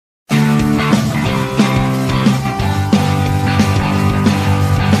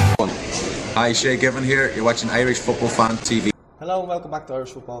Hi, Shay Given here. You're watching Irish Football Fan TV. Hello and welcome back to Irish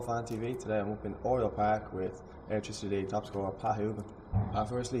Football Fan TV. Today I'm up in Oriel Park with Electricity League top scorer Pat Hoban.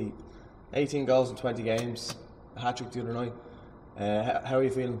 Firstly, 18 goals in 20 games, a hat-trick the other night. How are you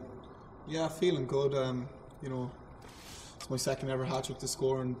feeling? Yeah, feeling good. It's my second ever hat-trick to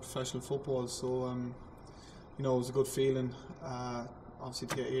score in professional football, so it was a good feeling. Obviously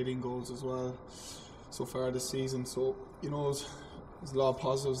to get 18 goals as well so far this season. So there's a lot of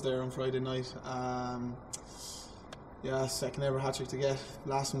positives there on Friday night. Second ever hat-trick to get.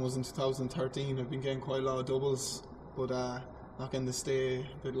 Last one was in 2013. I've been getting quite a lot of doubles, but not getting to stay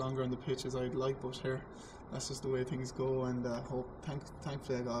a bit longer on the pitch as I'd like. But here, that's just the way things go. And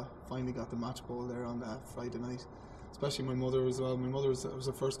thankfully I finally got the match ball there on Friday night. Especially my mother as well. My mother was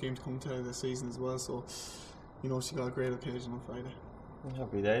the first game to come to this season as well. So she got a great occasion on Friday.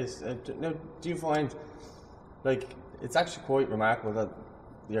 Happy days. Now, do you find it's actually quite remarkable that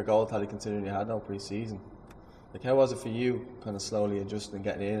your goal tally, considering you had no pre-season? How was it for you, kind of slowly adjusting and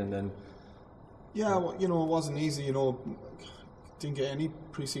getting in, and then? Yeah, well, it wasn't easy. Didn't get any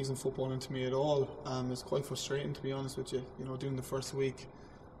pre-season football into me at all. It's quite frustrating, to be honest with you. Doing the first week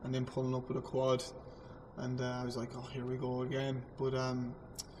and then pulling up with a quad, and I was like, oh, here we go again. But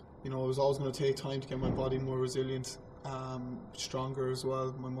it was always going to take time to get my body more resilient, stronger as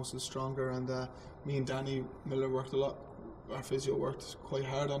well. My muscles stronger, and me and Danny Miller worked a lot. Our physio worked quite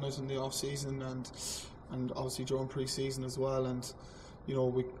hard on it in the off season and obviously during pre-season as well, and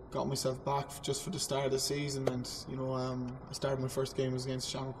we got myself back just for the start of the season, and I started my first game was against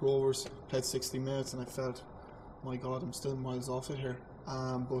Shamrock Rovers, played 60 minutes, and I felt, my God, I'm still miles off it here.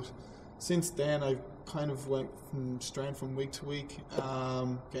 But since then I've kind of went from strength from week to week,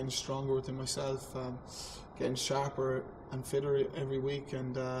 getting stronger within myself, getting sharper and fitter every week,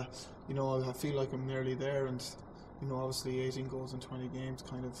 and I feel like I'm nearly there, and obviously 18 goals in 20 games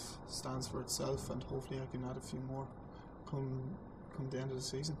kind of stands for itself, and hopefully I can add a few more come the end of the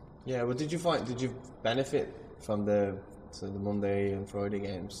season. Yeah, well, did you benefit from the Monday and Friday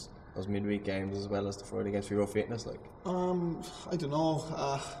games, those midweek games, as well as the Friday games for your fitness? I don't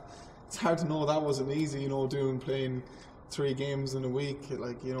know. It's hard to know. That wasn't easy, playing 3 games in a week.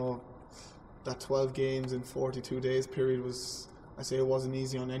 That 12 games in 42 days period was, I say, it wasn't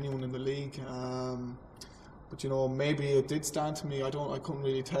easy on anyone in the league. But maybe it did stand to me. I couldn't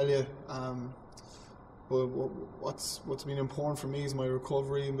really tell you. But what's been important for me is my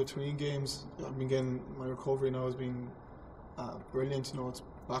recovery in between games. I've been getting my recovery now has been brilliant. It's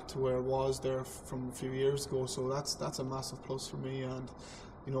back to where it was there from a few years ago. So that's a massive plus for me. And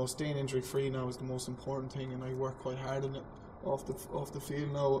staying injury free now is the most important thing. And I work quite hard on it off the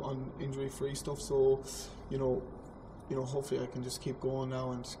field now on injury free stuff. So hopefully I can just keep going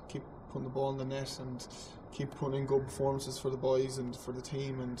now and keep putting the ball in the net and keep putting in good performances for the boys and for the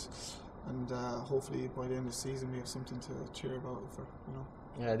team, and hopefully by the end of the season we have something to cheer about for.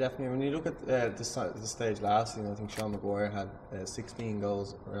 Yeah, definitely. When you look at the stage last season, I think Sean Maguire had 16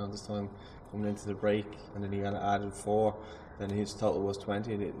 goals around this time coming into the break, and then he added 4. Then his total was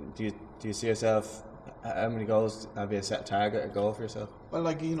 20. Do you see yourself? How many goals have you set a goal for yourself? Well,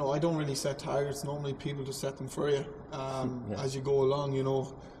 I don't really set targets. Normally people just set them for you as you go along.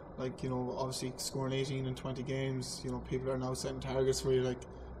 Obviously scoring 18 in 20 games, people are now setting targets for you,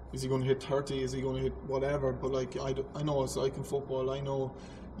 is he going to hit 30, is he going to hit whatever, but I know it's like in football, I know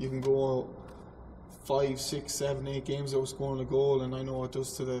you can go 5, 6, 7, 8 games without scoring a goal, and I know it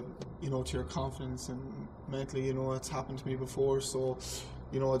does to the, to your confidence, and mentally, it's happened to me before, so,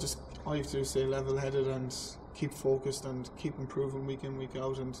 all you have to do is stay level-headed and keep focused and keep improving week in, week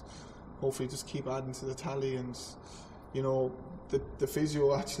out, and hopefully just keep adding to the tally. And the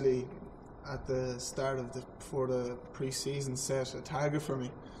physio actually at the start of before the pre-season set a target for me.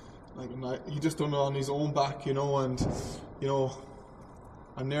 He just done it on his own back, and I'm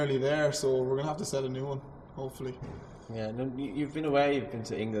nearly there, so we're gonna have to set a new one, hopefully. Yeah, no, you've been away, you've been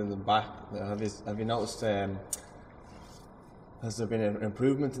to England and back. Have you noticed? Has there been an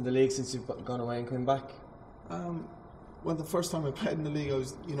improvement in the league since you've gone away and come back? Well, the first time I played in the league, I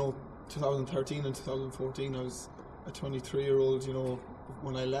was 2013 and 2014. I was a 23-year-old,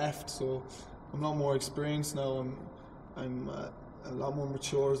 when I left, so I'm a lot more experienced now. I'm a lot more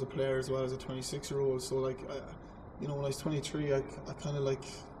mature as a player as well as a 26-year-old. So when I was 23, I kind of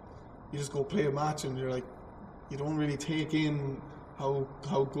you just go play a match and you're you don't really take in how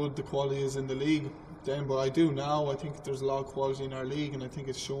good the quality is in the league then, but I do now. I think there's a lot of quality in our league, and I think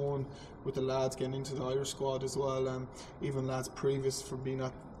it's shown with the lads getting into the Irish squad as well. Even lads previous from being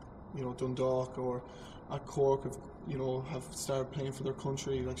at Dundalk or at Cork have started playing for their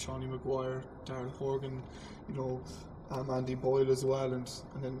country, like Shawnee Maguire, Darrell Horgan, Andy Boyle as well, and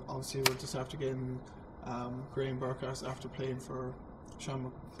then obviously we're just after getting Graham Burkhart after playing for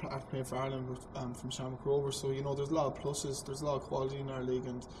Ireland from Shamrock Rovers. So there's a lot of pluses, there's a lot of quality in our league,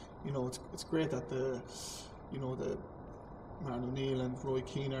 and it's great that the Martin O'Neill and Roy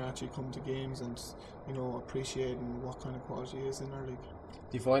Keane are actually coming to games and appreciating what kind of quality is in our league.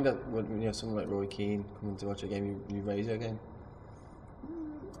 Do you find that when you have someone like Roy Keane coming to watch a game, you raise your game?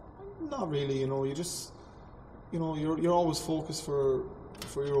 Not really. You just you're always focused for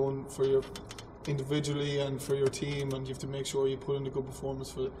your individually and for your team, and you have to make sure you put in a good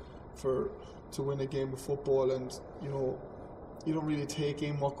performance to win a game of football. And you don't really take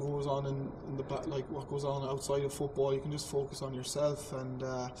in what goes on in the back, like what goes on outside of football. You can just focus on yourself, and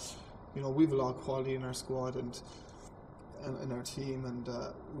we have a lot of quality in our squad and in our team, and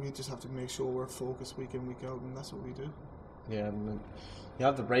we just have to make sure we're focused week in, week out, and that's what we do. Yeah, and you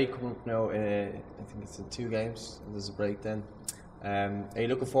have the break coming up now. I think it's in 2 games. And there's a break then. Are you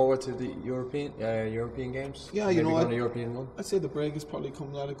looking forward to the European games? Yeah, Maybe going to European one? I'd say the break is probably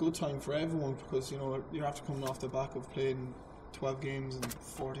coming at a good time for everyone, because you're after coming off the back of playing 12 games in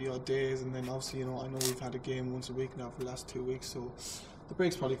 40 odd days, and then obviously I know we've had a game once a week now for the last 2 weeks, so the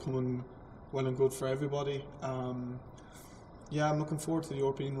break's probably coming well and good for everybody. Yeah, I'm looking forward to the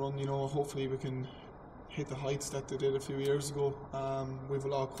European run. Hopefully we can hit the heights that they did a few years ago. We've a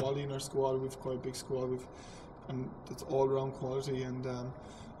lot of quality in our squad. We've quite a big squad. And it's all around quality, and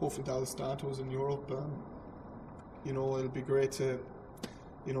hopefully that'll start to us in Europe. It'll be great to.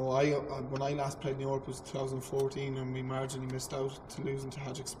 When I last played in Europe was 2014, and we marginally missed out to losing to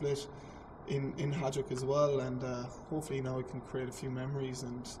Hajduk Split in Hajduk as well. And hopefully now we can create a few memories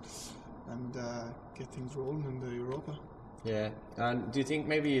and get things rolling in the Europa. Yeah, and do you think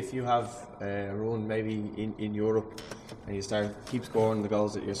maybe if you have a run maybe in Europe and you keep scoring the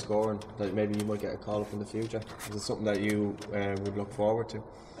goals that you're scoring, that maybe you might get a call up in the future? Is it something that you would look forward to?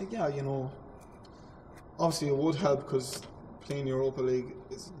 Yeah, obviously it would help, because playing Europa League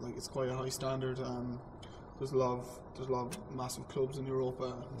is it's quite a high standard. There's a lot of massive clubs in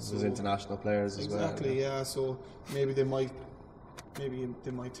Europa. There's international players as well. Exactly, yeah. So maybe they might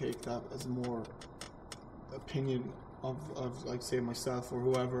take that as more opinion of like say myself or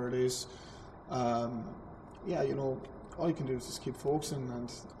whoever it is. All you can do is just keep focusing,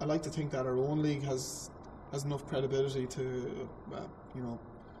 and I like to think that our own league has enough credibility to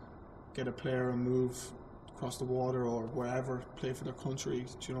get a player and move across the water or wherever, play for their country.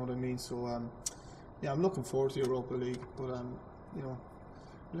 Do you know what I mean? So I'm looking forward to Europa League, but we'll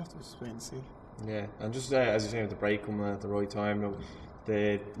have to just wait and see. Yeah, and just as you say, with the break coming at the right time now,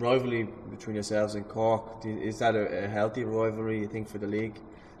 the rivalry between yourselves and Cork, is that a healthy rivalry, you think, for the league?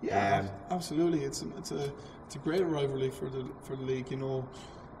 Yeah, absolutely. It's a great rivalry for the league.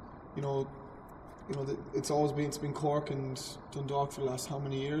 It's been Cork and Dundalk for the last how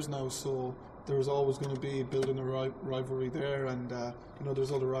many years now. So there's always going to be building a rivalry there, and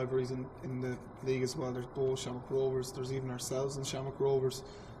there's other rivalries in the league as well. There's both Shamrock Rovers. There's even ourselves in Shamrock Rovers.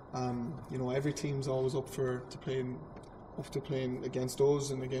 Every team's always up to playing against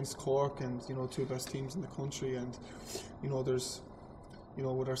us and against Cork, and 2 best teams in the country. And there's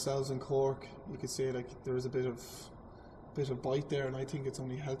with ourselves in Cork, you could say like there is a bit of bite there, and I think it's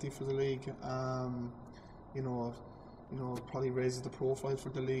only healthy for the league. It probably raises the profile for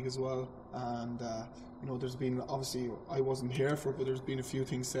the league as well. And there's been, obviously I wasn't here for it, but there's been a few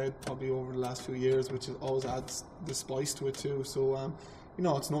things said probably over the last few years, which always adds the spice to it too. So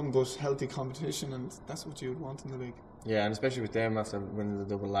it's nothing but healthy competition, and that's what you would want in the league. Yeah, and especially with them after winning the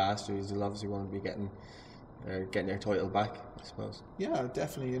double last year, you'll obviously want to be getting their title back, I suppose. Yeah,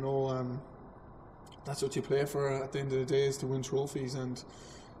 definitely. That's what you play for at the end of the day, is to win trophies. And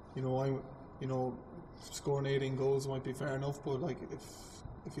scoring 18 goals might be fair enough, but like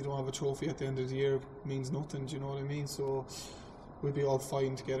if you don't have a trophy at the end of the year, it means nothing. Do you know what I mean? So we'll be all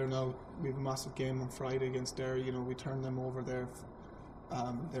fighting together now. We have a massive game on Friday against Derry. We turned them over there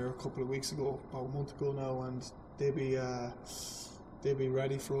a couple of weeks ago, about a month ago now, and they'll be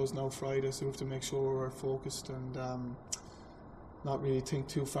ready for us now Friday. So we have to make sure we're focused and not really think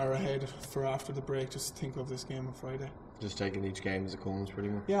too far ahead for after the break. Just think of this game on Friday. Just taking each game as it comes, pretty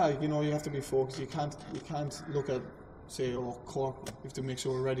much. Yeah, you have to be focused. You can't look at, say, Cork. You have to make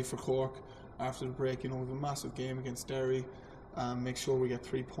sure we're ready for Cork after the break. We have a massive game against Derry. Make sure we get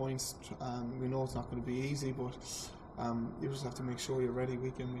 3 points. We know it's not going to be easy, but you just have to make sure you're ready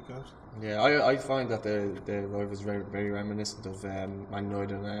week in, week out. Yeah, I find that the rival is very, very reminiscent of Man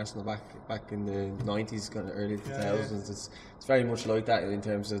United and Arsenal back in the 90s, kind of early 2000s. Yeah. It's very much like that in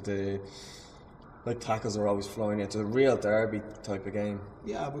terms of the like tackles are always flying. It's a real derby type of game.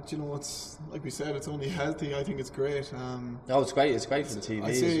 Yeah, but you know, it's like we said, it's only healthy. I think it's great. No, it's great. It's great for the TV.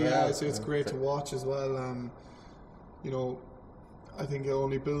 I say, as well. I say it's great to watch as well. You know, I think it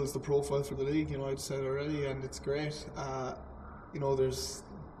only builds the profile for the league. You know, I've said already, and it's great. You know, there's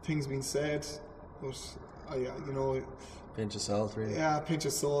things being said, but you know, pinch of salt, really. Yeah, pinch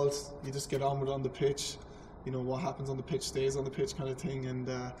of salt. You just get on with it on the pitch. You know, what happens on the pitch stays on the pitch, kind of thing. And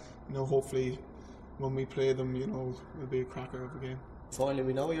you know, hopefully, when we play them, you know, it'll be a cracker of a game. Finally,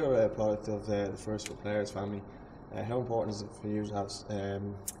 we know you're a product of the First for Players family. How important is it for you to have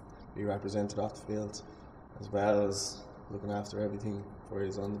be represented off the field, as well as looking after everything for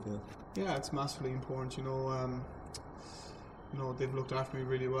you on the field? Yeah, it's massively important. You know, they've looked after me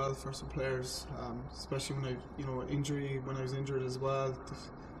really well. First for Players, especially when I was injured as well.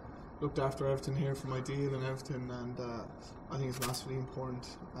 They've looked after everything here for my deal and everything, and I think it's massively important.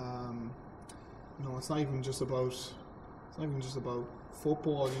 You know, it's not even just about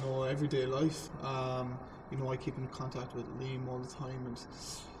football. You know, everyday life. You know, I keep in contact with Liam all the time,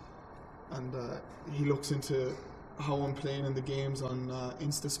 and he looks into how I'm playing in the games on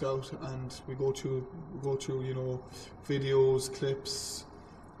Insta Scout, and we go through you know, videos, clips,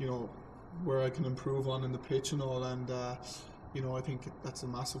 you know, where I can improve on in the pitch and all, and you know, I think that's a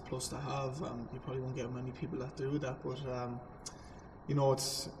massive plus to have. You probably won't get many people that do that, but you know,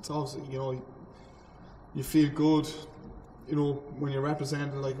 it's also, you know, you feel good, you know, when you're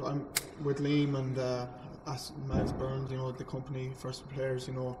represented. Like I'm with Liam and Max Burns, you know, the company First for Players.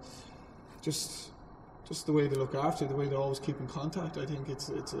 You know, just the way they look after you, the way they always keep in contact. I think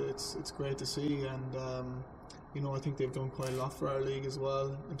it's great to see, and you know, I think they've done quite a lot for our league as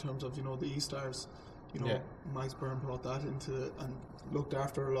well in terms of, you know, the E-Stars. You know, yeah. Max Byrne brought that into it and looked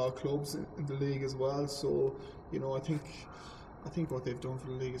after a lot of clubs in the league as well. So, you know, I think what they've done for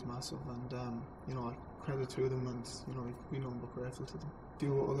the league is massive, and you know, credit to them, and you know, we know we're grateful to them.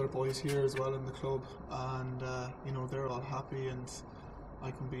 Do other boys here as well in the club, and you know, they're all happy, and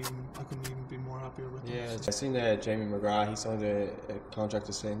I couldn't even be more happier with them. Yeah, I seen Jamie McGrath. He signed a contract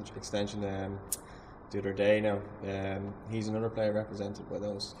extension the other day now. He's another player represented by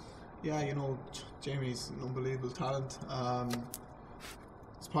those. Yeah, you know, Jamie's an unbelievable talent.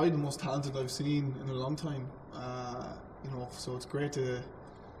 He's probably the most talented I've seen in a long time. You know, so it's great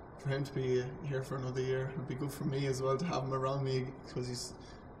for him to be here for another year. It'd be good for me as well to have him around me, because he's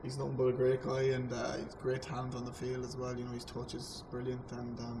nothing but a great guy, and he's great talent on the field as well. You know, his touch is brilliant,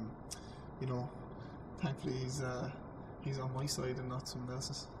 and you know, thankfully he's on my side and not someone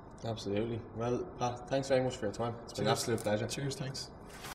else's. Absolutely. Well, Pat, thanks very much for your time. It's been an absolute pleasure. Cheers, thanks.